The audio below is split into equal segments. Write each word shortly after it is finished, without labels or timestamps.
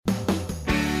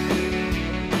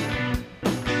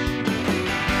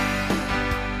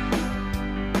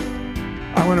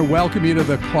I want to welcome you to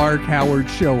the Clark Howard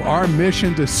Show. Our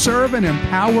mission to serve and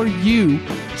empower you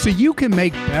so you can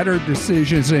make better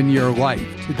decisions in your life.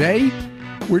 Today,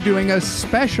 we're doing a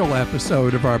special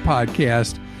episode of our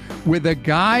podcast with a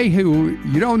guy who,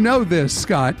 you don't know this,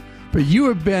 Scott, but you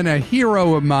have been a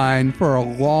hero of mine for a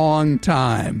long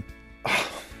time.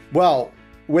 Well,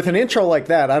 with an intro like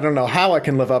that, I don't know how I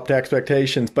can live up to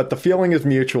expectations, but the feeling is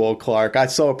mutual, Clark. I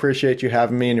so appreciate you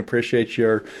having me and appreciate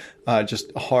your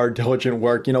just hard, diligent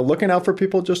work. You know, looking out for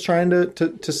people, just trying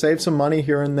to save some money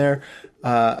here and there.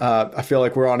 I feel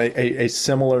like we're on a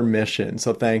similar mission,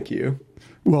 so thank you.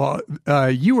 Well,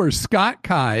 you are Scott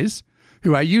Keyes,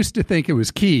 who I used to think it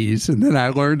was Keys, and then I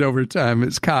learned over time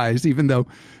it's Keyes, even though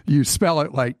you spell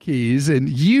it like Keys. And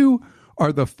you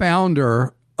are the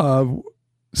founder of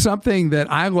something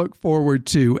that I look forward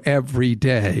to every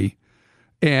day.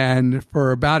 And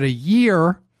for about a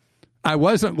year, I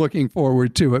wasn't looking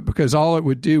forward to it because all it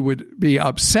would do would be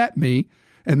upset me.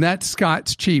 And that's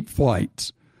Scott's Cheap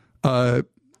Flights, a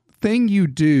thing you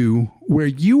do where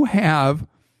you have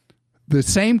the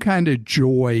same kind of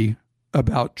joy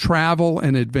about travel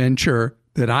and adventure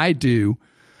that I do.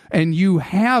 And you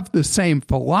have the same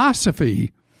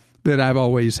philosophy that I've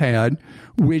always had,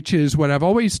 which is what I've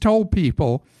always told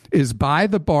people is buy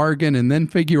the bargain and then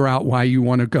figure out why you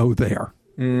want to go there.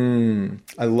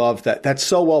 I love that. That's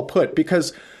so well put,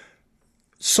 because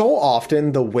so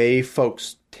often the way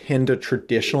folks tend to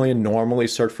traditionally and normally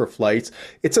search for flights,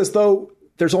 it's as though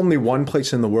there's only one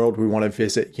place in the world we want to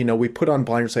visit. You know, we put on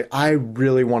blinders, say, I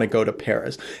really want to go to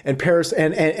Paris.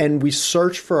 And we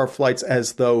search for our flights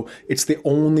as though it's the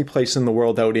only place in the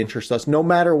world that would interest us, no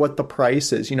matter what the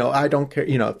price is. You know, I don't care,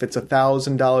 you know, if it's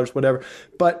 $1,000, whatever.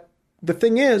 But the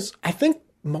thing is, I think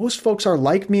most folks are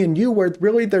like me and you, where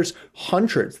really there's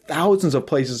hundreds, thousands of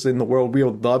places in the world we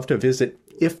would love to visit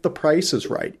if the price is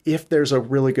right, if there's a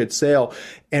really good sale.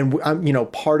 And I'm, you know,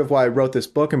 part of why I wrote this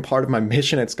book and part of my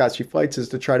mission at Scott's Cheap Flights is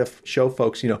to try to show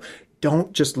folks, you know,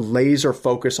 don't just laser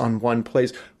focus on one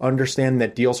place. Understand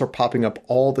that deals are popping up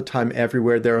all the time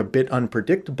everywhere. They're a bit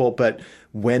unpredictable, but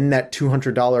when that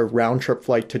 $200 round trip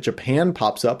flight to Japan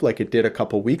pops up, like it did a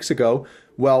couple weeks ago,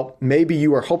 well, maybe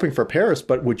you were hoping for Paris,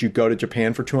 but would you go to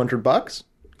Japan for $200?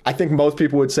 I think most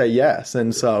people would say yes.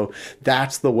 And so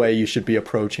that's the way you should be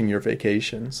approaching your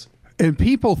vacations. And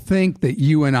people think that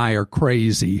you and I are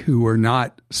crazy, who are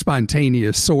not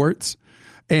spontaneous sorts.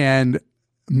 And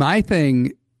my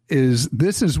thing is,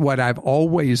 this is what I've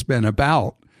always been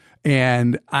about.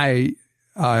 And I,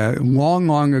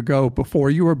 long ago, before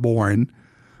you were born,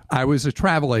 I was a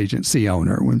travel agency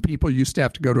owner when people used to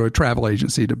have to go to a travel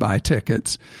agency to buy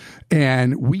tickets.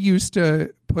 And we used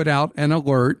to put out an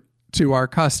alert to our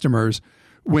customers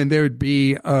when there would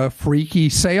be a freaky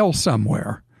sale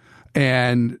somewhere.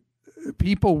 And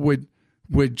people would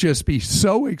just be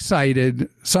so excited,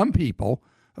 some people,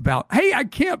 about, hey, I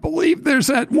can't believe there's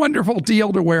that wonderful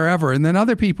deal to wherever. And then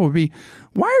other people would be,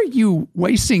 why are you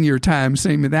wasting your time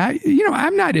saying that? You know,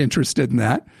 I'm not interested in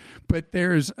that. But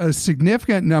there's a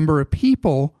significant number of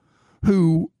people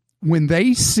who, when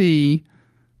they see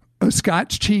a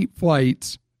Scott's Cheap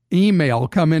Flights email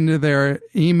come into their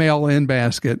email in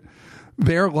basket,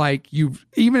 they're like,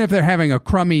 even if they're having a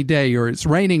crummy day or it's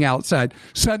raining outside,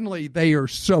 suddenly they are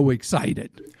so excited.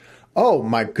 Oh,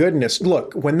 my goodness.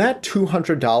 Look, when that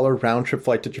 $200 round trip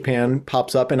flight to Japan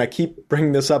pops up, and I keep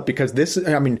bringing this up because this is,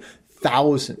 I mean,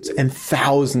 thousands and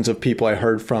thousands of people I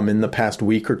heard from in the past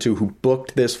week or two who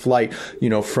booked this flight, you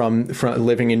know, from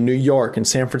living in New York and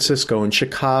San Francisco and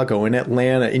Chicago and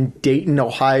Atlanta, in Dayton,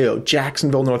 Ohio,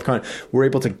 Jacksonville, North Carolina, were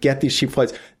able to get these cheap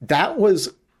flights. That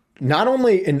was not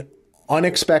only an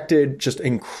unexpected, just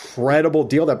incredible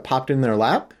deal that popped in their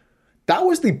lap, that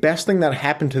was the best thing that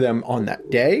happened to them on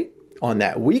that day, on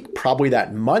that week, probably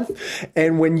that month.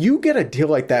 And when you get a deal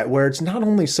like that, where it's not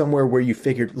only somewhere where you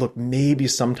figured, look, maybe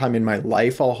sometime in my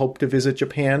life I'll hope to visit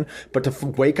Japan, but to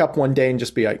wake up one day and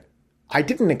just be like, I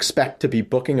didn't expect to be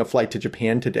booking a flight to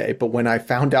Japan today, but when I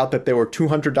found out that there were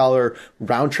 $200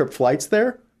 round trip flights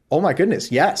there, oh my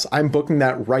goodness, yes, I'm booking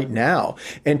that right now.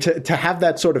 And to have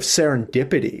that sort of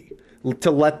serendipity,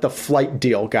 to let the flight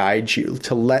deal guide you,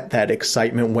 to let that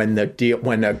excitement when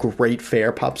a great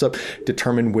fare pops up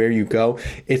determine where you go.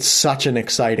 It's such an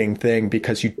exciting thing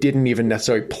because you didn't even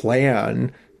necessarily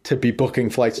plan to be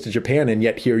booking flights to Japan, and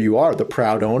yet here you are, the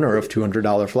proud owner of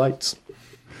 $200 flights.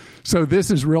 So this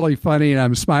is really funny, and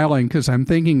I'm smiling because I'm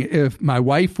thinking if my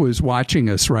wife was watching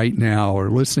us right now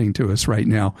or listening to us right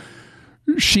now,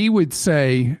 she would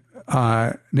say,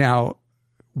 now,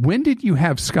 when did you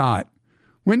have Scott?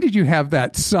 When did you have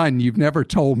that son you've never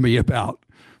told me about?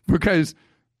 Because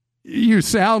you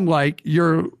sound like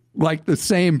you're like the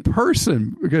same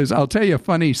person, because I'll tell you a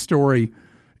funny story.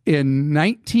 In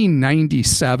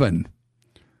 1997,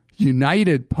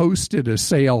 United posted a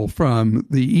sale from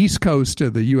the East Coast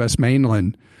of the U.S.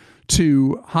 mainland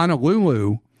to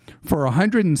Honolulu for a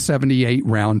 178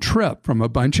 round trip from a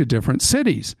bunch of different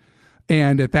cities.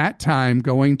 And at that time,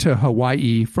 going to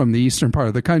Hawaii from the eastern part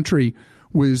of the country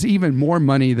was even more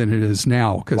money than it is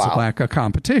now because of lack of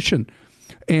competition.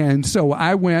 And so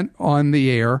I went on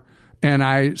the air and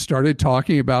I started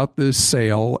talking about this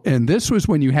sale. And this was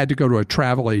when you had to go to a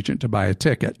travel agent to buy a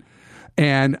ticket.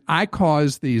 And I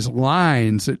caused these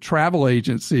lines at travel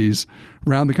agencies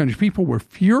around the country. People were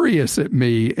furious at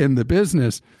me in the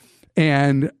business.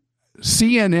 And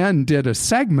CNN did a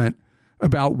segment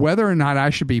about whether or not I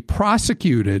should be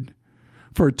prosecuted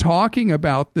for talking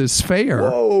about this fair.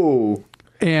 Whoa.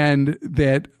 And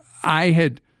that I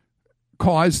had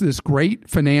caused this great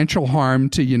financial harm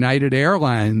to United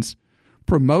Airlines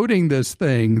promoting this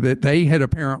thing that they had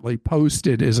apparently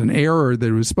posted as an error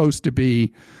that was supposed to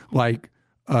be like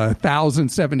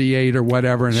 1,078 or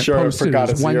whatever, and it posted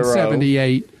as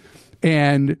 178,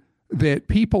 and that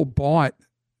people bought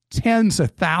tens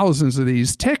of thousands of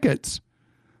these tickets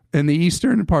in the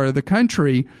eastern part of the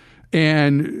country.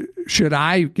 And should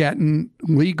I get in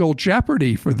legal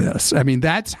jeopardy for this? I mean,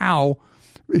 that's how,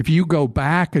 if you go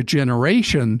back a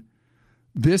generation,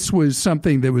 this was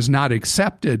something that was not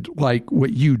accepted like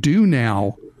what you do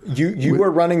now. You were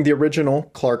running the original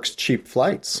Clark's Cheap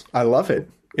Flights. I love it.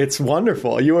 It's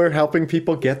wonderful. You were helping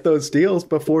people get those deals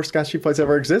before Scott's Cheap Flights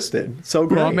ever existed. So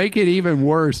great. Well, I'll make it even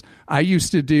worse. I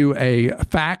used to do a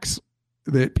fax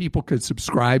that people could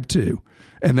subscribe to,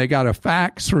 and they got a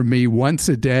fax from me once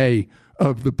a day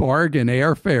of the bargain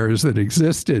airfares that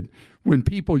existed when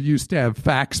people used to have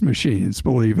fax machines,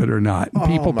 believe it or not. And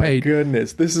people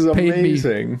goodness, this is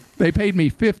amazing. They paid me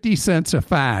 50 cents a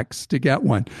fax to get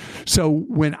one. So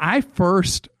when I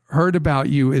first heard about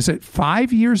you, is it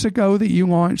 5 years ago that you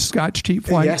launched Scott's Cheap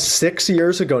Flights? Yes, 6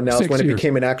 years ago now is when it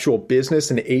became an actual business,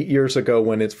 and 8 years ago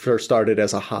when it first started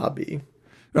as a hobby.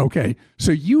 Okay,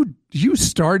 so you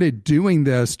started doing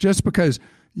this just because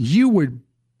you would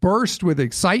burst with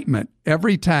excitement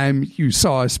every time you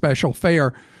saw a special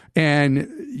fare, and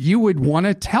you would want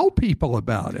to tell people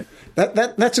about it.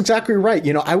 That's exactly right.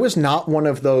 You know, I was not one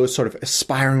of those sort of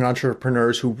aspiring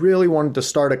entrepreneurs who really wanted to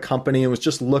start a company and was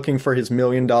just looking for his $1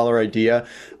 million idea.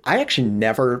 I actually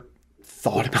never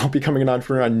thought about becoming an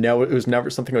entrepreneur. I know it was never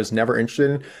something I was never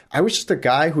interested in. I was just a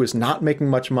guy who was not making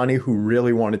much money who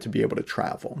really wanted to be able to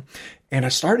travel. And I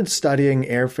started studying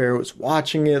airfare, was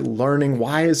watching it, learning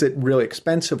why is it really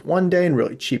expensive one day and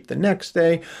really cheap the next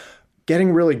day,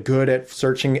 getting really good at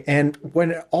searching. And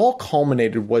when it all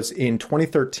culminated was in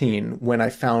 2013, when I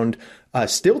found,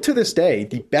 still to this day,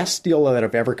 the best deal that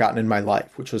I've ever gotten in my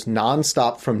life, which was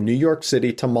nonstop from New York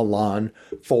City to Milan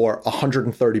for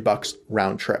 $130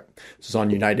 round trip. This was on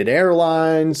United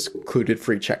Airlines, included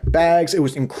free checked bags. It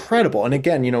was incredible. And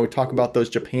again, you know, we talk about those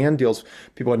Japan deals.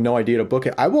 People had no idea to book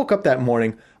it. I woke up that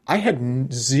morning. I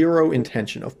had zero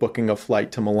intention of booking a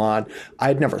flight to Milan. I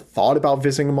had never thought about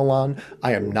visiting Milan.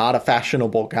 I am not a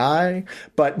fashionable guy,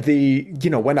 but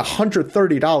when a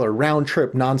 $130 round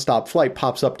trip nonstop flight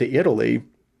pops up to Italy,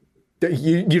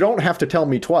 you don't have to tell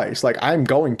me twice. Like, I'm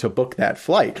going to book that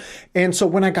flight. And so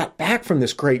when I got back from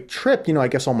this great trip, I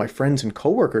guess all my friends and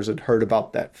coworkers had heard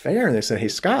about that fare, and they said, "Hey,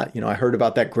 Scott, I heard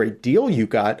about that great deal you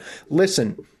got.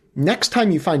 Listen, next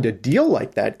time you find a deal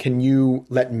like that, can you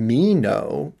let me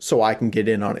know so I can get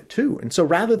in on it too?" And so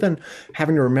rather than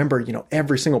having to remember,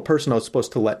 every single person I was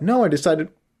supposed to let know, I decided,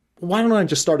 why don't I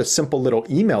just start a simple little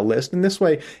email list? And this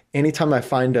way, anytime I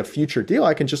find a future deal,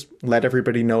 I can just let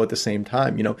everybody know at the same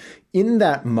time. In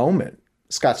that moment,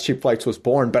 Scott's Cheap Flights was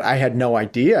born, but I had no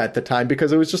idea at the time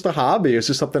because it was just a hobby. It was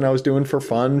just something I was doing for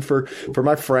fun, for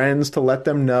my friends, to let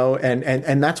them know.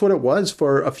 And that's what it was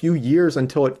for a few years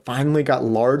until it finally got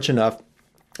large enough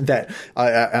that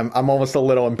I'm almost a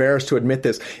little embarrassed to admit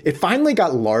this. It finally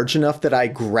got large enough that I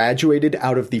graduated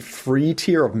out of the free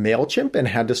tier of MailChimp and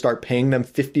had to start paying them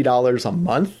 $50 a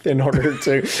month in order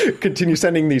to continue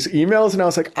sending these emails. And I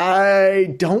was like,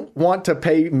 I don't want to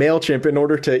pay MailChimp in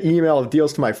order to email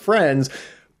deals to my friends.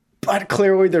 But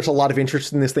clearly there's a lot of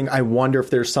interest in this thing. I wonder if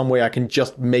there's some way I can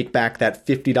just make back that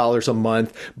 $50 a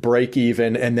month, break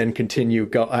even, and then continue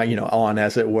on,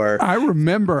 as it were. I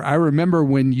remember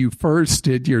when you first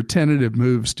did your tentative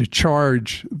moves to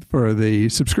charge for the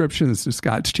subscriptions to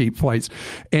Scott's Cheap Flights,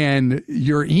 and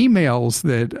your emails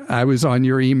that I was on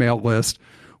your email list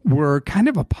were kind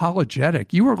of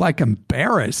apologetic. You were like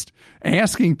embarrassed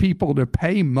asking people to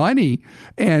pay money.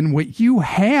 And what you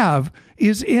have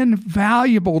is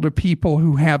invaluable to people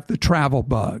who have the travel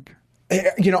bug.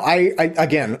 I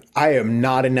am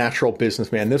not a natural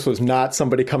businessman. This was not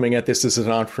somebody coming at this as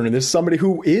an entrepreneur. This is somebody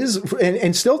who is,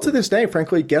 and still to this day,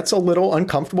 frankly, gets a little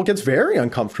uncomfortable, gets very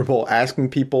uncomfortable asking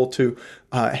people to,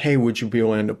 hey, would you be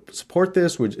willing to support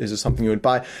this? Is this something you would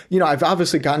buy? I've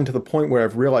obviously gotten to the point where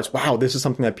I've realized, wow, this is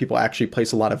something that people actually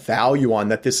place a lot of value on,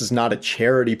 that this is not a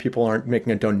charity. People aren't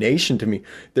making a donation to me.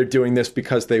 They're doing this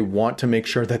because they want to make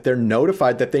sure that they're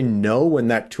notified, that they know when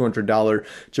that $200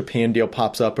 Japan deal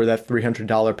pops up or that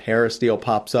 $300 Paris deal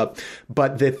pops up.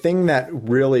 But the thing that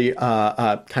really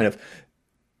kind of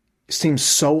seems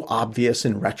so obvious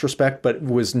in retrospect, but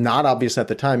was not obvious at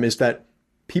the time, is that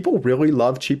people really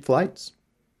love cheap flights.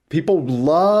 People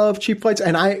love cheap flights.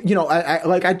 And I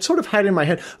sort of had in my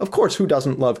head, of course, who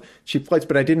doesn't love cheap flights?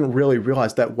 But I didn't really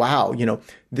realize that, wow,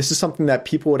 this is something that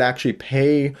people would actually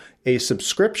pay a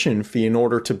subscription fee in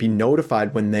order to be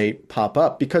notified when they pop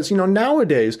up. Because,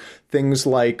 nowadays, things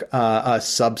like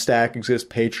Substack exist,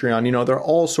 Patreon, there are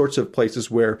all sorts of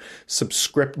places where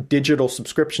digital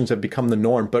subscriptions have become the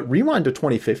norm. But rewind to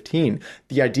 2015,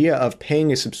 the idea of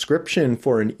paying a subscription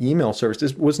for an email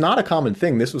service was not a common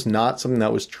thing. This was not something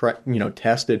that was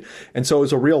tested. And so it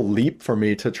was a real leap for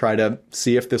me to try to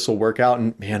see if this will work out.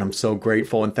 And man, I'm so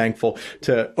grateful and thankful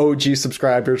to OG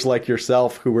subscribers like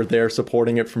yourself who were there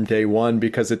supporting it from day one,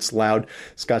 because it's allowed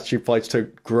Scott's Cheap Flights to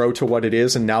grow to what it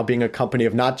is, and now being a company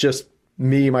of not just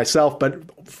me, myself, but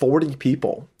 40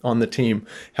 people on the team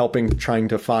helping, trying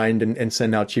to find and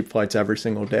send out cheap flights every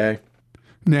single day.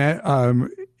 Now,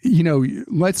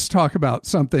 let's talk about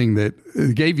something that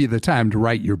gave you the time to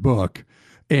write your book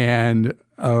and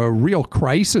a real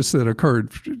crisis that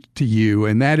occurred to you,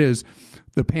 and that is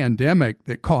the pandemic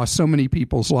that cost so many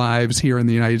people's lives here in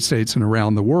the United States and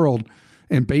around the world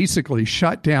and basically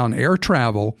shut down air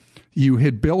travel. You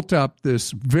had built up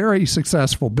this very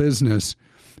successful business,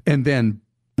 and then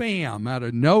bam, out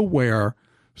of nowhere,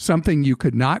 something you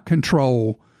could not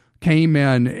control came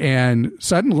in, and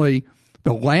suddenly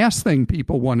the last thing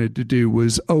people wanted to do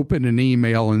was open an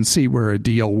email and see where a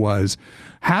deal was.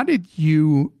 How did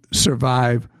you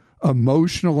survive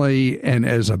emotionally and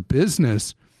as a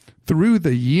business through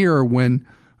the year when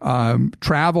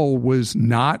travel was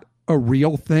not a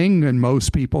real thing in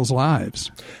most people's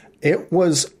lives? It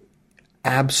was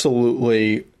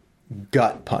absolutely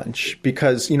gut punch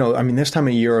because, this time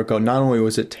a year ago, not only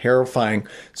was it terrifying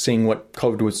seeing what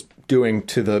COVID was doing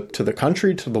to the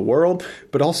country, to the world,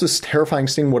 but also it's terrifying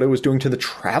seeing what it was doing to the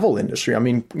travel industry.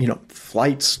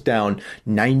 Flights down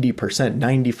 90%,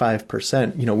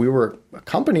 95%. We were a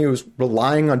company who was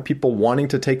relying on people wanting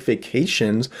to take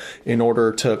vacations in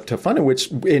order to fund it, which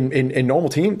in normal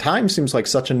time seems like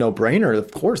such a no-brainer.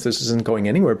 Of course, this isn't going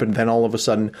anywhere. But then all of a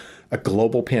sudden, a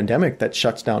global pandemic that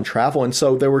shuts down travel. And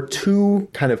so there were two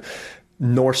kind of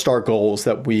North Star goals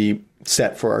that we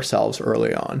set for ourselves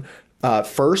early on.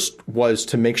 First was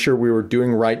to make sure we were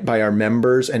doing right by our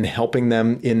members and helping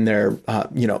them in their,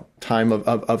 time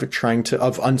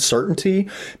of uncertainty.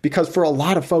 Because for a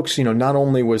lot of folks, not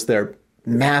only was there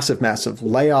massive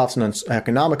layoffs and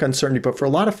economic uncertainty, but for a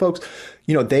lot of folks,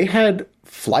 they had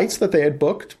flights that they had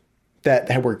booked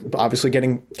that were obviously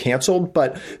getting canceled,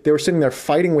 but they were sitting there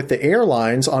fighting with the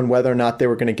airlines on whether or not they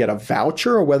were going to get a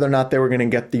voucher or whether or not they were going to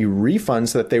get the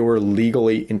refunds that they were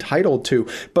legally entitled to.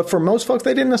 But for most folks,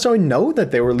 they didn't necessarily know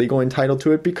that they were legally entitled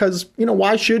to it because,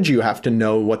 why should you have to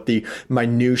know what the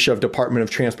minutia of Department of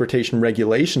Transportation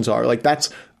regulations are? Like, that's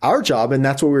our job, and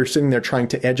that's what we were sitting there trying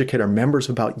to educate our members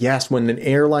about. Yes, when an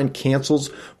airline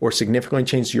cancels or significantly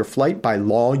changes your flight, by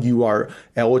law, you are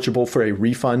eligible for a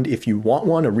refund if you want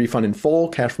one, a refund in full,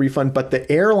 cash refund. But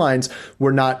the airlines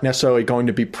were not necessarily going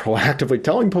to be proactively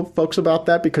telling folks about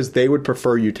that because they would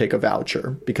prefer you take a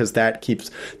voucher because that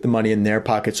keeps the money in their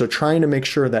pocket. So trying to make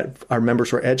sure that our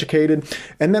members were educated.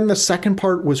 And then the second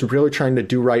part was really trying to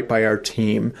do right by our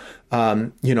team.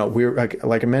 We were,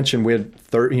 like I mentioned, we had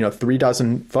 3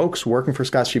 dozen folks working for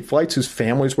Scott's Cheap Flights whose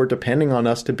families were depending on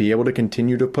us to be able to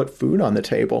continue to put food on the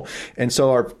table. And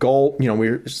so our goal, we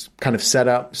kind of set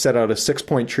out a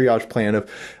 6-point triage plan of,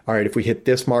 all right, if we hit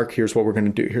this mark, here's what we're going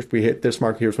to do. If we hit this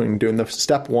mark, here's what we're going to do. And the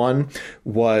step one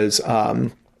was,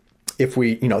 if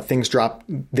we, things drop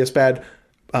this bad,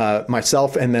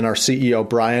 myself and then our CEO,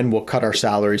 Brian, will cut our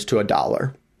salaries to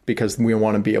 $1. Because we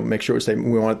want to be able to make sure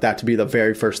we want that to be the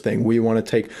very first thing. We want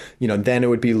to take, then it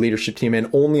would be leadership team. And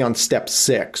only on step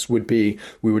 6 we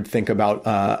would think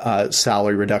about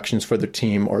salary reductions for the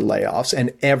team or layoffs.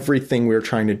 And everything we were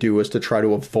trying to do was to try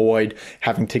to avoid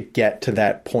having to get to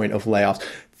that point of layoffs.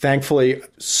 thankfully,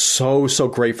 so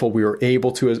grateful we were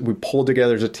able to, as we pulled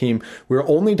together as a team. We were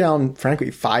only down, frankly,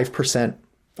 5%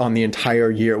 on the entire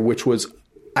year, which was,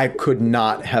 I could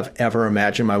not have ever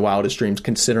imagined my wildest dreams,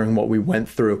 considering what we went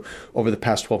through over the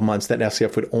past 12 months, that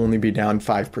SCF would only be down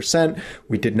 5%.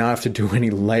 We did not have to do any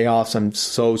layoffs. I'm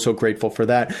so grateful for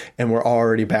that. And we're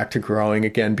already back to growing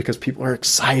again because people are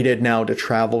excited now to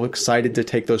travel, excited to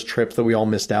take those trips that we all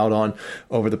missed out on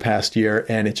over the past year.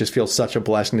 And it just feels such a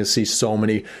blessing to see so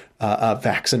many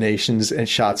vaccinations and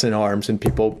shots in arms and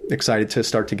people excited to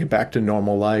start to get back to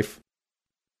normal life.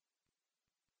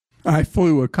 I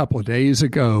flew a couple of days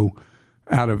ago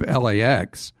out of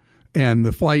LAX, and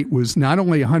the flight was not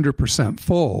only 100%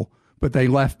 full, but they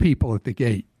left people at the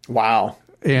gate. Wow.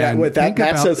 And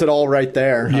that says it all right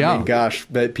there. Yeah. I mean, gosh,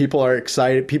 that people are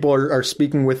excited. People are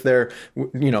speaking with their,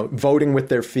 voting with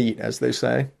their feet, as they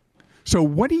say. So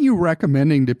what are you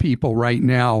recommending to people right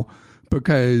now?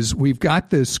 Because we've got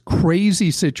this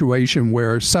crazy situation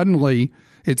where suddenly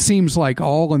it seems like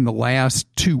all in the last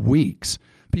 2 weeks,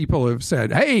 people have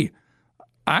said, hey,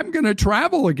 I'm going to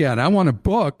travel again. I want to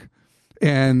book.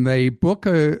 And they book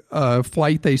a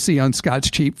flight they see on Scott's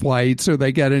Cheap Flights, or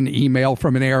they get an email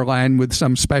from an airline with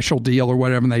some special deal or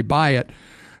whatever, and they buy it.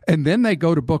 And then they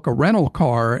go to book a rental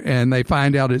car, and they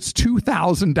find out it's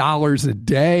 $2,000 a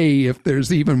day if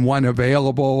there's even one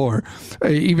available, or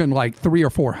even like $300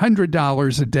 or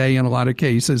 $400 a day in a lot of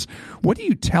cases. What are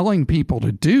you telling people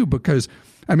to do? Because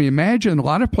I mean, imagine a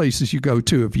lot of places you go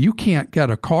to, if you can't get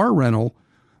a car rental,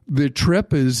 the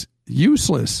trip is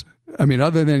useless. I mean,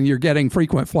 other than you're getting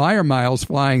frequent flyer miles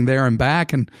flying there and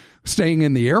back and staying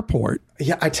in the airport.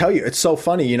 Yeah, I tell you, it's so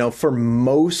funny, for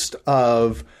most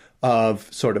of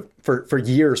sort of for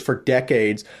years, for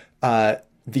decades,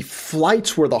 the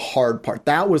flights were the hard part.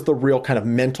 That was the real kind of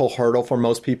mental hurdle for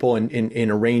most people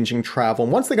in arranging travel.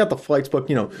 And once they got the flights booked,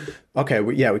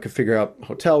 we could figure out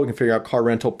hotel, we can figure out car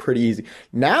rental pretty easy.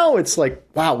 Now it's like,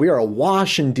 wow, we are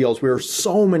awash in deals. We are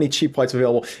so many cheap flights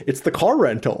available. It's the car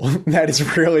rental that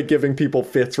is really giving people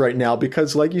fits right now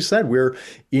because, like you said, we're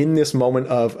in this moment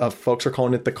of folks are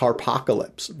calling it the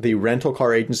carpocalypse. The rental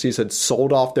car agencies had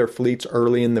sold off their fleets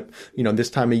early in the, this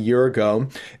time a year ago.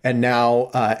 And now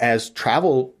as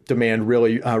travel demand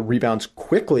really rebounds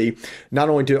quickly, not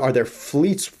only are their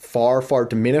fleets far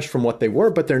diminished from what they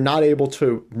were, but they're not able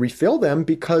to refill them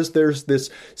because there's this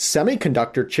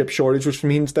semiconductor chip shortage, which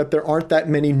means that there aren't that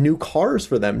many new cars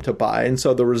for them to buy. And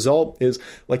so the result is,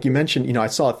 like you mentioned, I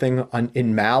saw a thing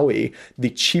in Maui, the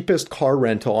cheapest car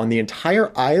rental on the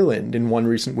entire island in one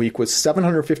recent week was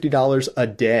 $750 a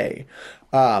day.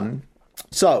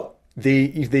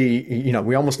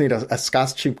 We almost need a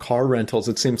Scott's Cheap car rentals,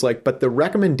 it seems like. But the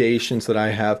recommendations that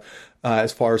I have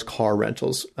as far as car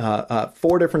rentals,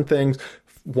 4 different things.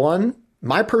 One,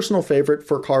 my personal favorite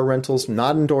for car rentals,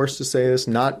 not endorsed to say this,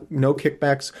 no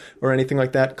kickbacks or anything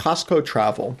like that, Costco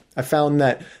Travel. I found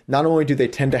that not only do they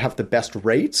tend to have the best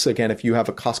rates, again, if you have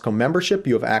a Costco membership,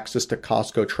 you have access to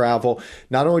Costco Travel.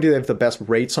 Not only do they have the best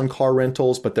rates on car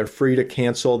rentals, but they're free to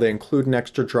cancel. They include an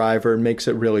extra driver. It makes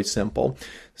it really simple.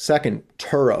 Second,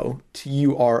 Turo,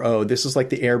 Turo. This is like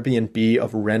the Airbnb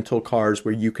of rental cars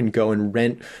where you can go and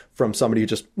rent from somebody who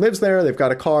just lives there. They've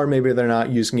got a car. Maybe they're not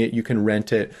using it. You can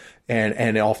rent it.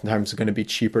 And oftentimes it's going to be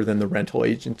cheaper than the rental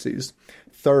agencies.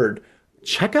 Third,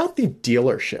 check out the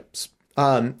dealerships.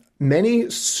 Many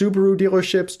Subaru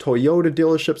dealerships, Toyota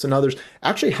dealerships, and others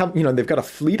actually have, they've got a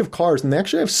fleet of cars, and they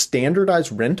actually have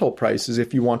standardized rental prices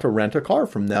if you want to rent a car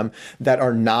from them that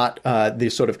are not the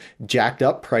sort of jacked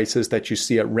up prices that you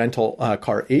see at rental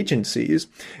car agencies.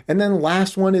 And then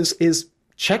last one is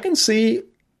check and see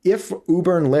if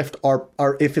Uber and Lyft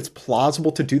are if it's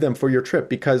plausible to do them for your trip,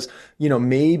 because,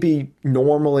 maybe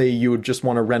normally you would just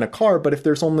want to rent a car, but if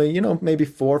there's only, maybe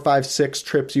 4, 5, 6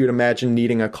 trips you'd imagine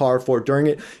needing a car for during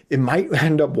it, it might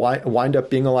wind up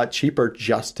being a lot cheaper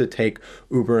just to take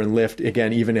Uber and Lyft,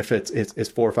 again, even if it's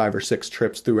 4, 5, or 6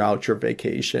 trips throughout your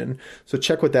vacation. So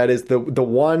check what that is. The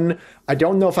one, I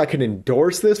don't know if I can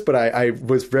endorse this, but I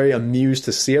was very amused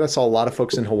to see it. I saw a lot of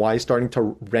folks in Hawaii starting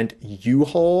to rent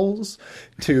U-Hauls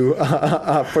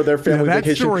for their family that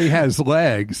vacation. Story has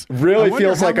legs. Really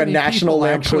feels like a National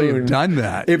Lampoon. Have done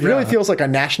that. It really feels like a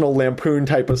National Lampoon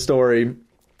type of story.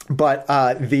 But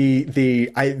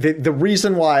the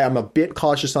reason why I'm a bit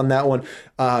cautious on that one,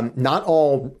 not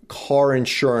all car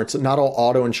insurance, not all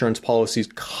auto insurance policies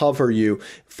cover you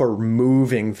for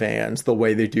moving vans the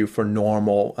way they do for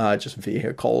normal just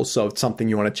vehicles. So it's something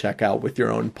you want to check out with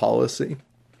your own policy.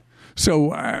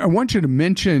 So I want you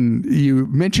mentioned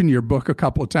your book a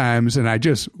couple of times, and I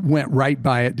just went right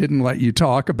by it, didn't let you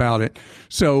talk about it.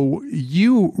 So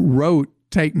you wrote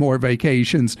take more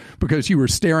vacations because you were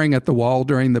staring at the wall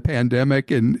during the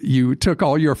pandemic and you took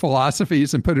all your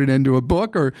philosophies and put it into a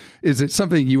book? Or is it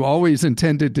something you always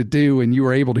intended to do and you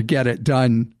were able to get it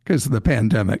done because of the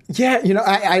pandemic? Yeah,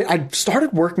 I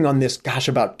started working on this,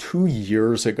 about 2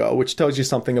 years ago, which tells you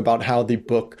something about how the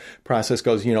book process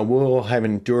goes. We'll have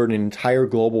endured an entire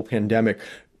global pandemic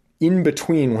in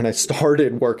between when I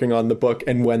started working on the book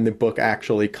and when the book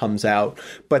actually comes out.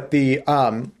 But the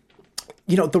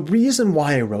reason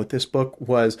why I wrote this book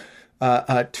was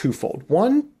twofold.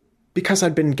 One, because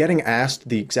I'd been getting asked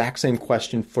the exact same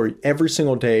question for every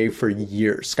single day for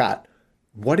years. Scott,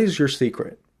 what is your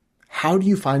secret? How do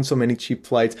you find so many cheap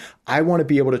flights? I want to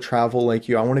be able to travel like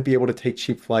you. I want to be able to take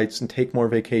cheap flights and take more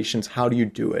vacations. How do you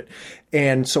do it?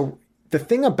 And so the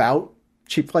thing about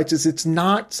cheap flights is it's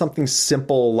not something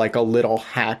simple like a little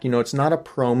hack. It's not a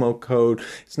promo code.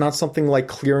 It's not something like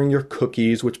clearing your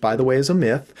cookies, which, by the way, is a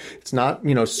myth. It's not,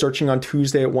 searching on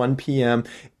Tuesday at 1 p.m.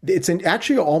 It's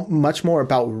actually all much more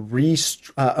about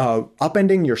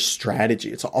upending your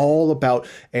strategy. It's all about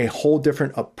a whole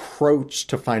different approach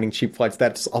to finding cheap flights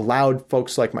that's allowed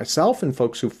folks like myself and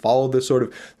folks who follow the sort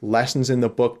of lessons in the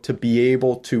book to be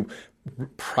able to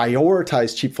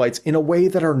prioritize cheap flights in a way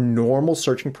that our normal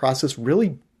searching process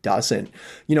really doesn't.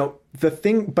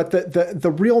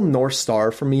 The real North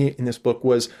Star for me in this book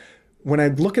was when I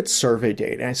look at survey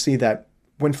data, I see that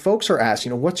when folks are asked,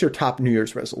 what's your top New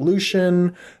Year's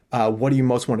resolution? What do you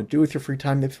most want to do with your free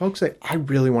time? The folks say, I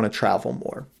really want to travel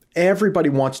more. Everybody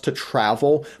wants to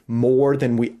travel more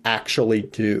than we actually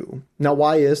do. Now,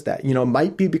 why is that? It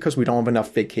might be because we don't have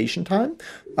enough vacation time,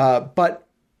 but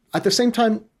at the same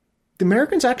time, the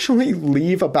Americans actually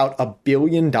leave about a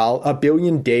billion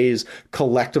days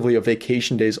collectively of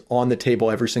vacation days on the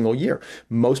table every single year.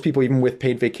 Most people, even with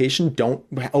paid vacation,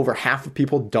 over half of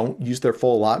people don't use their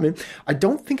full allotment. I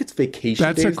don't think it's vacation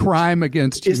days. That's a crime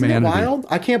against humanity. Isn't it wild?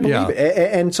 I can't believe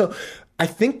it. And so I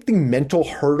think the mental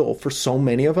hurdle for so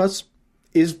many of us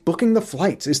is booking the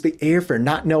flights, is the airfare,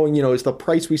 not knowing, is the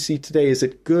price we see today, is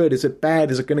it good? Is it bad?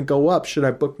 Is it going to go up? Should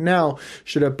I book now?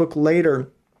 Should I book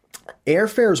later?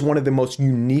 Airfare is one of the most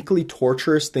uniquely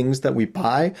torturous things that we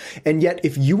buy. And yet,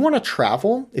 if you want to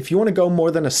travel, if you want to go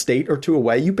more than a state or two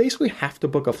away, you basically have to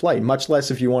book a flight, much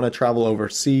less if you want to travel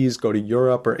overseas, go to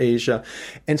Europe or Asia.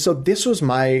 And so this was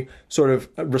my sort of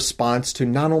response to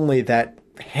not only that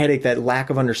headache, that lack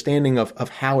of understanding of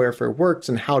how airfare works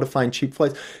and how to find cheap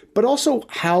flights, but also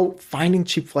how finding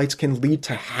cheap flights can lead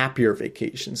to happier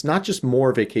vacations, not just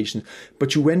more vacations,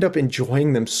 but you end up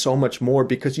enjoying them so much more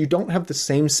because you don't have the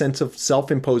same sense of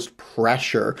self-imposed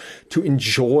pressure to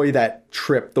enjoy that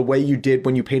trip the way you did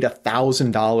when you paid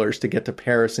 $1,000 to get to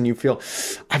Paris and you feel,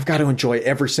 I've got to enjoy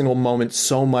every single moment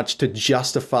so much to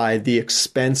justify the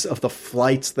expense of the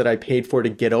flights that I paid for to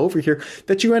get over here,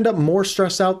 that you end up more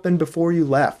stressed out than before you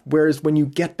left. Whereas when you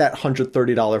get that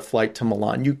 $130 flight to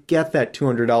Milan, you get that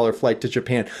 $200 flight to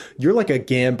Japan, you're like a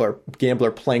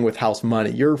gambler playing with house money.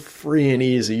 You're free and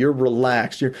easy. You're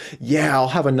relaxed. I'll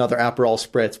have another Aperol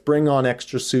Spritz. Bring on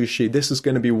extra sushi. This is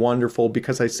going to be wonderful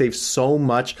because I saved so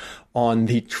much on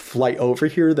the flight over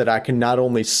here that I can not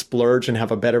only splurge and have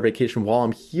a better vacation while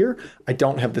I'm here, I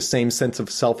don't have the same sense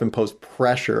of self-imposed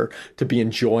pressure to be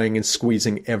enjoying and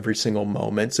squeezing every single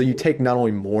moment. So you take not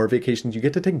only more vacations, you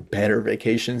get to take better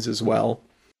vacations as well.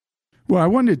 Well, I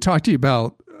wanted to talk to you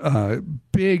about a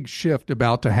big shift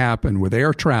about to happen with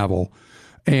air travel.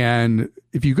 And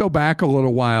if you go back a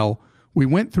little while, we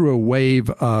went through a wave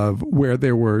of where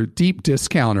there were deep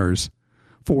discounters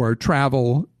for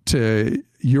travel to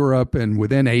Europe and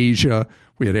within Asia.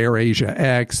 We had AirAsia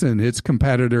X and its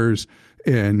competitors.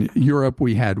 In Europe,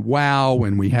 we had WOW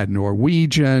and we had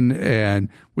Norwegian and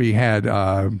we had,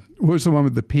 what was the one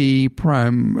with the P?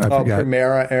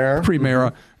 Primera Air.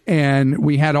 Primera. And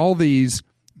we had all these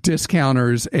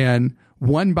discounters, and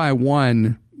one by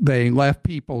one, they left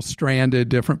people stranded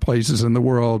different places in the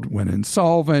world, went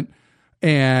insolvent,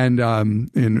 and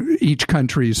in each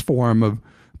country's form of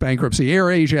bankruptcy.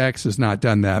 AirAsia X has not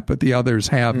done that, but the others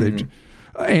have.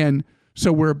 And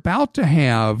so we're about to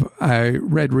have, I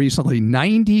read recently,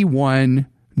 91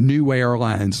 new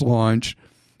airlines launch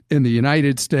in the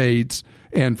United States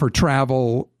and for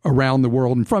travel around the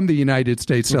world and from the United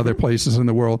States to other places in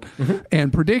the world.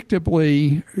 And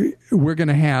predictably, we're going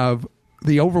to have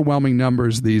the overwhelming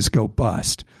numbers of these go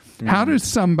bust. How does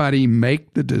somebody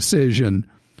make the decision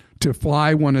to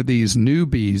fly one of these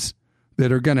newbies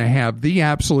that are going to have the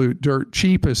absolute dirt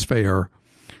cheapest fare,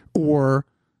 or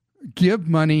give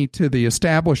money to the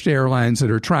established airlines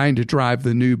that are trying to drive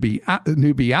the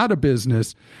newbie out of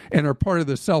business and are part of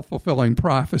the self-fulfilling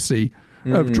prophecy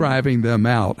of driving them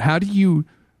out? How do you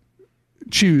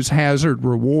choose hazard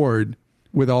reward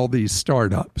with all these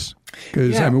startups.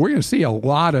 Because, I mean, we're going to see a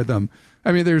lot of them.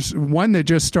 I mean, there's one that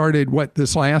just started,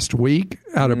 this last week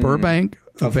out of Burbank?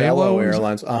 Avelo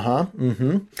Airlines.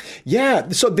 Yeah.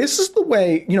 So this is the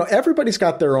way, everybody's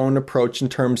got their own approach in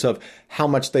terms of how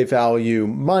much they value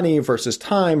money versus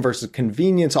time versus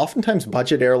convenience. Oftentimes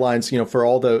budget airlines, for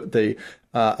all the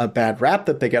a bad rap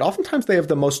that they get, oftentimes they have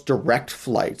the most direct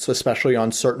flights, especially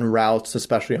on certain routes,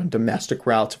 especially on domestic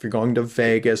routes. If you're going to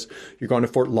Vegas, you're going to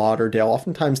Fort Lauderdale,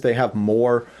 oftentimes they have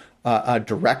more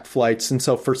direct flights. And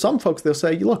so for some folks, they'll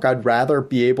say, look, I'd rather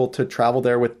be able to travel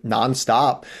there with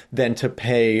nonstop than to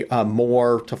pay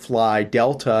more to fly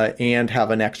Delta and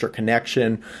have an extra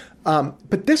connection.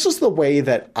 But this is the way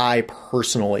that I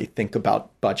personally think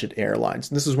about budget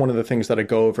airlines. And this is one of the things that I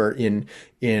go over in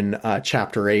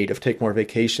Chapter 8 of Take More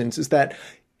Vacations, is that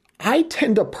I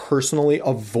tend to personally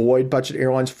avoid budget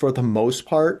airlines for the most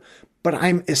part, but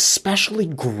I'm especially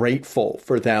grateful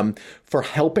for them for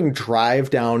helping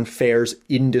drive down fares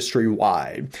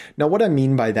industry-wide. Now, what I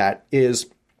mean by that is,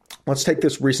 let's take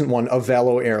this recent one,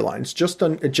 Avelo Airlines. Just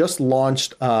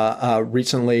launched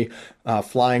recently,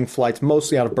 flying flights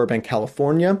mostly out of Burbank,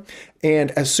 California.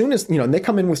 And as soon as, and they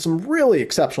come in with some really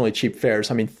exceptionally cheap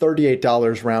fares. I mean,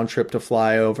 $38 round trip to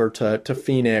fly over to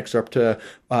Phoenix or up to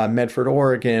Medford,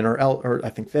 Oregon, or I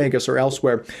think Vegas or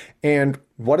elsewhere. And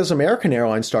what does American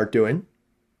Airlines start doing?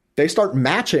 They start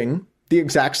matching the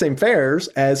exact same fares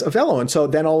as Avelo. And so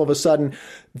then all of a sudden,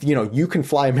 you can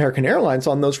fly American Airlines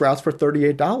on those routes for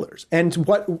 $38. And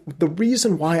the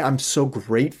reason why I'm so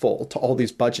grateful to all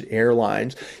these budget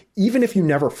airlines, even if you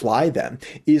never fly them,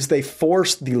 is they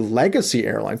force the legacy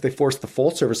airlines, they force the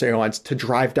full service airlines to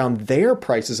drive down their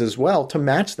prices as well to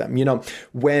match them.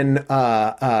 When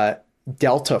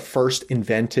Delta first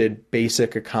invented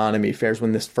basic economy fares,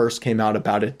 when this first came out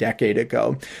about a decade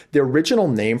ago, the original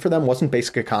name for them wasn't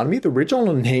basic economy. The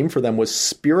original name for them was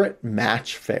Spirit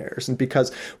Match fares. And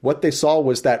because what they saw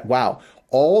was that, wow,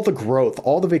 all the growth,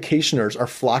 all the vacationers are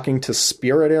flocking to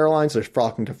Spirit Airlines, they're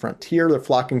flocking to Frontier, they're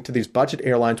flocking to these budget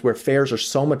airlines where fares are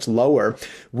so much lower.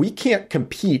 We can't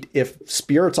compete if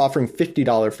Spirit's offering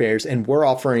 $50 fares and we're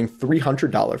offering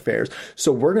 $300 fares.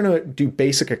 So we're going to do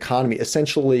basic economy,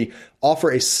 essentially offer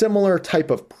a similar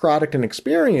type of product and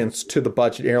experience to the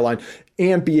budget airline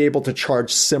and be able to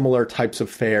charge similar types of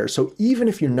fares. So even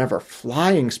if you're never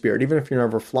flying Spirit, even if you're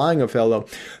never flying Avelo,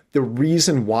 the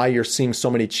reason why you're seeing so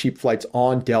many cheap flights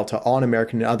on Delta, on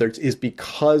American and others, is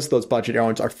because those budget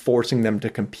airlines are forcing them to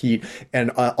compete.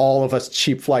 And all of us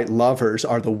cheap flight lovers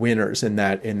are the winners in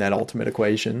that ultimate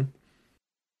equation.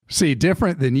 See,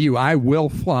 different than you, I will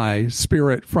fly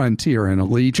Spirit, Frontier, and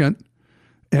Allegiant,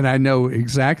 and I know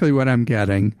exactly what I'm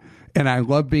getting. And I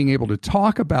love being able to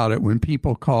talk about it when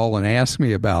people call and ask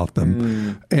me about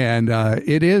them. And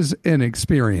it is an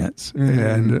experience.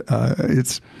 And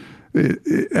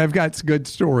I've got good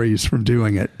stories from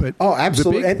doing it. But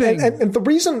absolutely. And the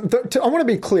reason, I want to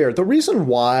be clear, the reason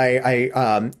why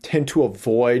I tend to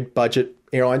avoid budget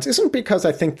airlines isn't because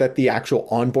I think that the actual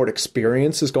onboard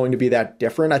experience is going to be that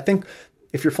different. I think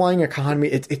if you're flying economy,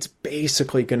 it's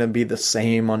basically going to be the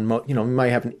same on, you might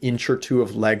have an inch or two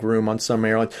of leg room on some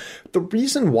airlines. The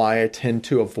reason why I tend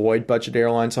to avoid budget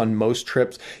airlines on most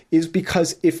trips is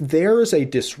because if there is a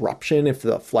disruption, if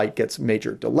the flight gets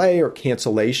major delay or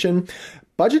cancellation,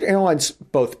 budget airlines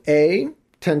both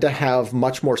tend to have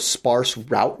much more sparse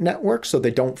route networks, so they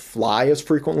don't fly as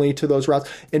frequently to those routes.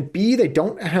 And B, they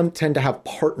don't tend to have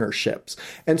partnerships.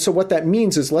 And so what that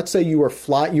means is, let's say you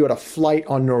had a flight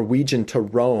on Norwegian to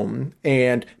Rome,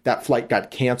 and that flight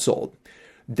got canceled.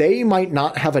 They might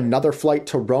not have another flight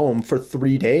to Rome for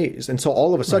 3 days. And so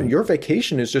all of a sudden, your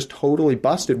vacation is just totally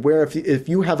busted. Where if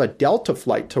you have a Delta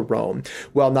flight to Rome,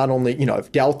 well, not only,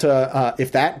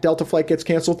 if that Delta flight gets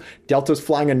canceled, Delta's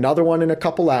flying another one in a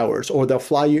couple hours, or they'll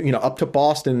fly you, up to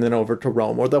Boston and then over to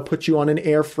Rome, or they'll put you on an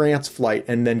Air France flight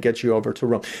and then get you over to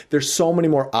Rome. There's so many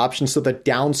more options. So the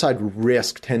downside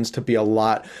risk tends to be a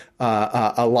lot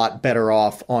better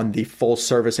off on the full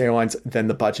service airlines than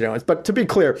the budget airlines. But to be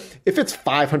clear, if it's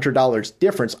 $500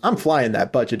 difference, I'm flying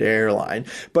that budget airline.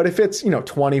 But if it's, $25,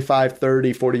 $30,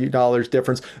 $40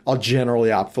 difference, I'll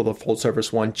generally opt for the full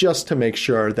service one, just to make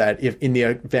sure that if in the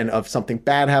event of something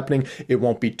bad happening, it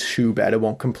won't be too bad. It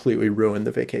won't completely ruin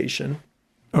the vacation.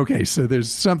 Okay, so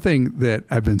there's something that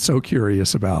I've been so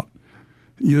curious about.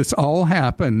 This all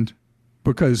happened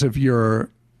because of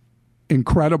your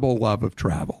incredible love of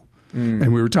travel.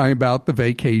 And we were talking about the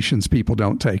vacations people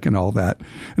don't take and all that.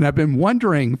 And I've been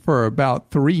wondering for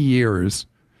about 3 years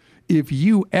if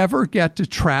you ever get to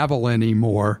travel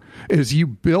anymore, is you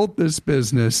built this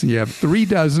business, and you have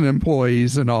 36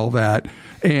 employees and all that,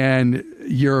 and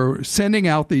you're sending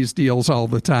out these deals all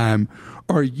the time.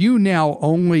 Are you now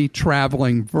only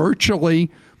traveling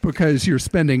virtually because you're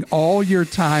spending all your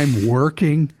time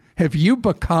working? Have you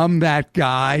become that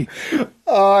guy?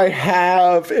 I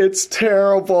have. It's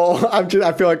terrible. I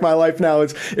feel like my life now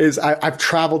is I've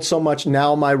traveled so much.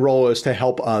 Now my role is to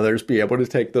help others be able to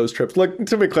take those trips. Look,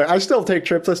 to be clear, I still take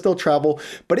trips. I still travel.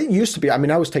 But it used to be, I mean,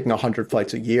 I was taking 100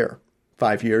 flights a year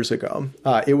 5 years ago.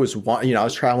 It was one, I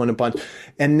was traveling a bunch.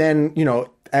 And then,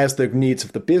 as the needs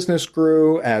of the business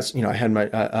grew, as I had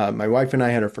my wife and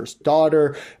I had our first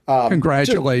daughter.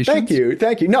 Congratulations! Thank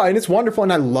you. No, and it's wonderful,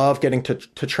 and I love getting to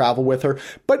travel with her.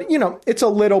 But it's a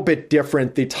little bit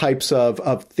different, the types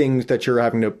of things that you're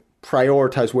having to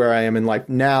prioritize where I am in life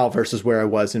now versus where I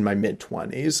was in my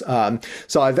mid-20s.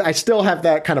 So I still have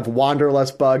that kind of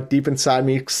wanderlust bug deep inside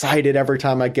me, excited every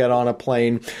time I get on a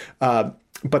plane.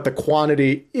 But the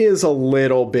quantity is a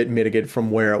little bit mitigated from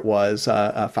where it was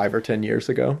 5 or 10 years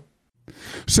ago.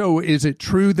 So is it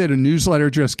true that a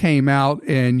newsletter just came out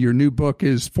and your new book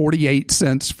is 48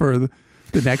 cents for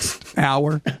the next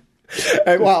hour?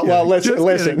 Hey, well,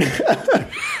 listen.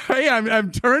 Hey,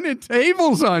 I'm turning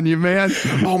tables on you, man.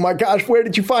 Oh, my gosh. Where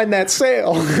did you find that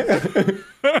sale?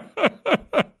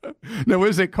 Now, what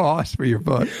does it cost for your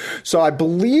book? So I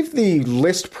believe the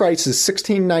list price is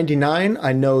 $16.99.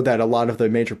 I know that a lot of the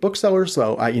major booksellers,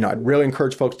 so I'd really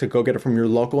encourage folks to go get it from your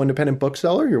local independent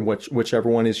bookseller, whichever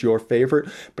one is your favorite.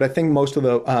 But I think most of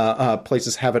the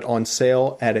places have it on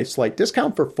sale at a slight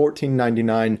discount for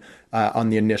 $14.99 on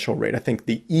the initial rate. I think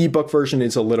the ebook version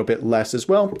is a little bit less as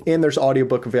well. And there's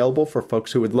audiobook available for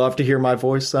folks who would love to hear my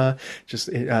voice just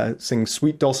sing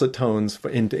sweet dulcet tones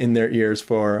in their ears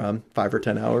for 5 or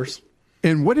 10 hours.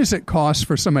 And what does it cost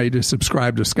for somebody to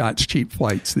subscribe to Scott's Cheap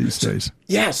Flights these days?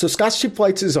 Yeah, so Scott's Cheap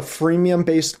Flights is a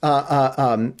freemium-based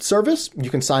service. You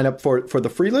can sign up for the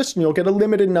free list, and you'll get a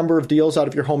limited number of deals out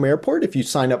of your home airport. If you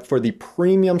sign up for the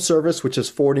premium service, which is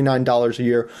 $49 a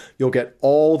year, you'll get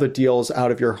all the deals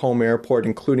out of your home airport,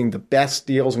 including the best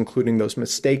deals, including those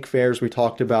mistake fares we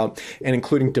talked about, and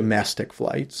including domestic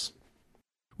flights.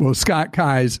 Well, Scott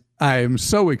Keyes, I am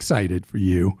so excited for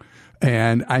you.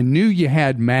 And I knew you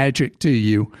had magic to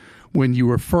you when you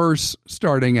were first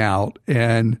starting out.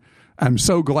 And I'm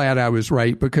so glad I was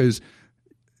right, because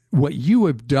what you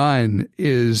have done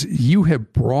is you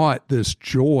have brought this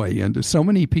joy into so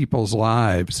many people's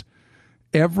lives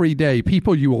every day.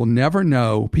 People you will never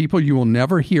know, people you will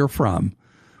never hear from,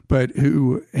 but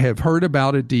who have heard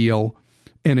about a deal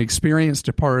and experienced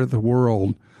a part of the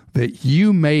world that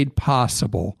you made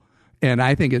possible. And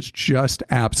I think it's just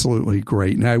absolutely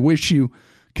great. And I wish you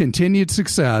continued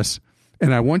success.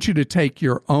 And I want you to take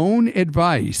your own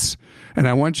advice, and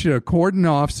I want you to cordon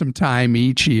off some time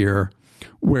each year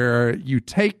where you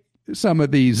take some of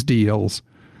these deals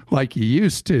like you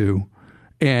used to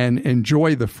and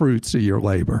enjoy the fruits of your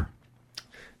labor.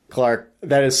 Clark,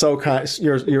 that is so kind.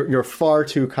 You're far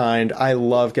too kind. I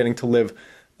love getting to live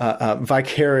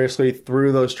vicariously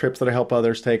through those trips that I help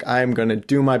others take. I'm going to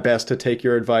do my best to take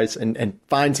your advice and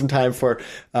find some time for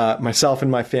myself and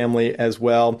my family as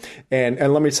well. And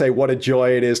let me say what a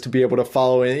joy it is to be able to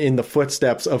follow in the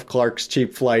footsteps of Clark's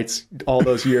Cheap Flights all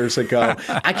those years ago.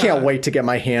 I can't wait to get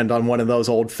my hand on one of those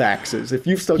old faxes. If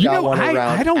you've still got one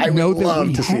around, I would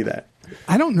love to see that.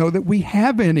 I don't know that we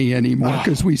have any anymore,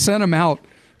 because we sent them out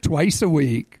twice a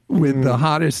week with the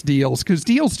hottest deals, because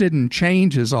deals didn't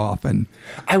change as often.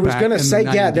 I was going to say,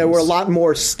 they were a lot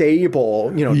more stable,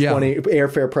 20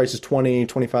 airfare prices 20,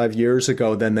 25 years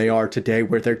ago than they are today,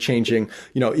 where they're changing.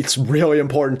 It's really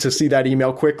important to see that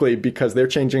email quickly, because they're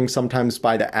changing sometimes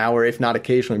by the hour, if not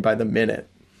occasionally by the minute.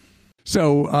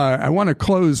 So I want to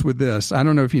close with this. I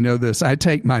don't know if you know this. I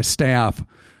take my staff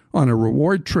on a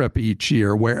reward trip each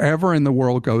year wherever in the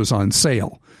world goes on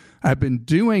sale. I've been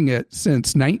doing it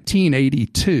since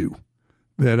 1982,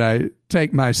 that I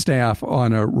take my staff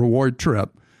on a reward trip,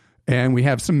 and we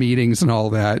have some meetings and all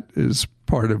that as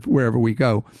part of wherever we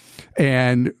go.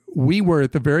 And we were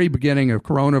at the very beginning of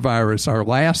coronavirus. Our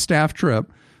last staff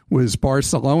trip was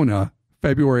Barcelona,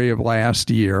 February of last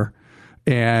year.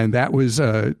 And that was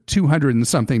a $200 and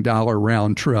something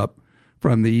round trip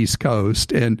from the East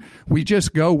Coast. And we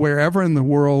just go wherever in the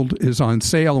world is on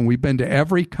sale. And we've been to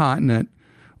every continent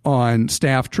on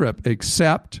staff trip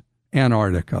except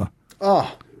Antarctica.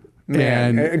 Oh,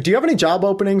 man. And do you have any job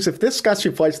openings? If this Scott's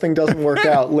Cheap Flights thing doesn't work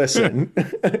out, listen,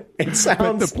 it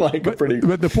sounds like pretty...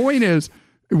 But the point is,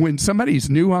 when somebody's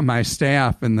new on my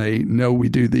staff and they know we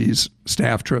do these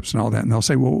staff trips and all that, and they'll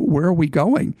say, well, where are we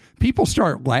going? People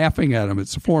start laughing at them.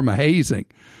 It's a form of hazing.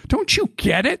 Don't you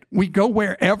get it? We go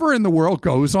wherever in the world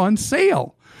goes on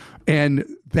sale. And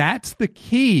that's the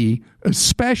key,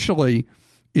 especially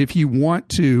if you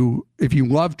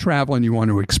love travel and you want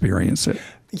to experience it.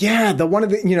 Yeah, one of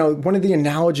the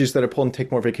analogies that I pull in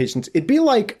Take More Vacations, it'd be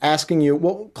like asking you,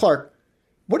 well, Clark,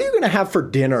 what are you going to have for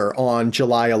dinner on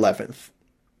July 11th?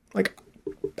 Like,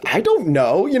 I don't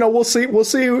know. We'll see,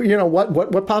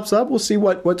 what pops up. We'll see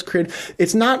what's created.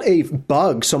 It's not a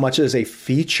bug so much as a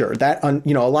feature that, a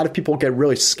lot of people get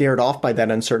really scared off by that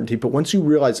uncertainty. But once you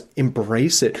realize,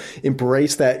 embrace it,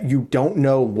 embrace that you don't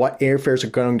know what airfares are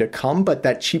going to come, but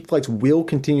that cheap flights will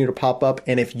continue to pop up.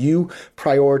 And if you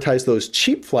prioritize those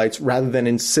cheap flights rather than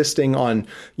insisting on,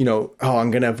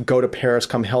 I'm going to go to Paris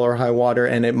come hell or high water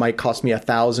and it might cost me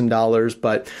 $1,000,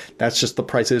 but that's just the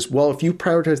price is. Well, if you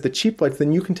prioritize the cheap flights,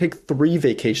 then you can take 3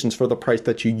 vacations for the price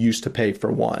that you used to pay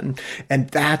for one. And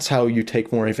that's how you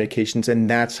take more vacations. And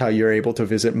that's how you're able to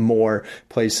visit more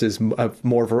places, of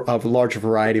a larger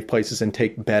variety of places, and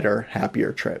take better,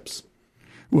 happier trips.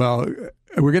 Well,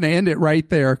 we're going to end it right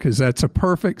there because that's a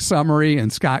perfect summary.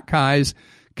 And Scott Kai's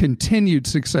continued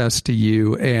success to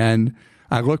you. And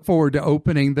I look forward to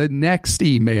opening the next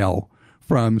email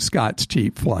from Scott's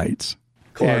Cheap Flights.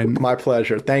 Clark, my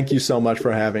pleasure. Thank you so much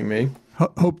for having me.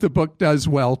 Hope the book does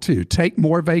well, too. Take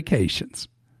more vacations.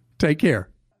 Take care.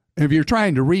 And if you're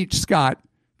trying to reach Scott,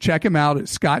 check him out at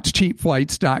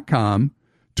scottscheapflights.com,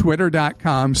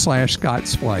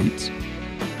 twitter.com/scottsflights,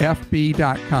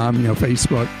 fb.com,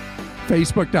 Facebook,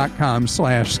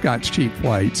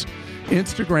 facebook.com/scottscheapflights,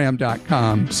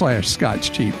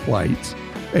 instagram.com/scottscheapflights,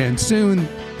 and soon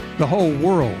the whole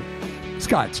world,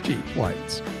 Scott's Cheap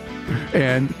Flights.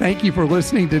 And thank you for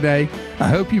listening today. I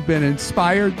hope you've been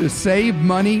inspired to save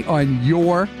money on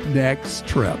your next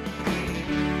trip.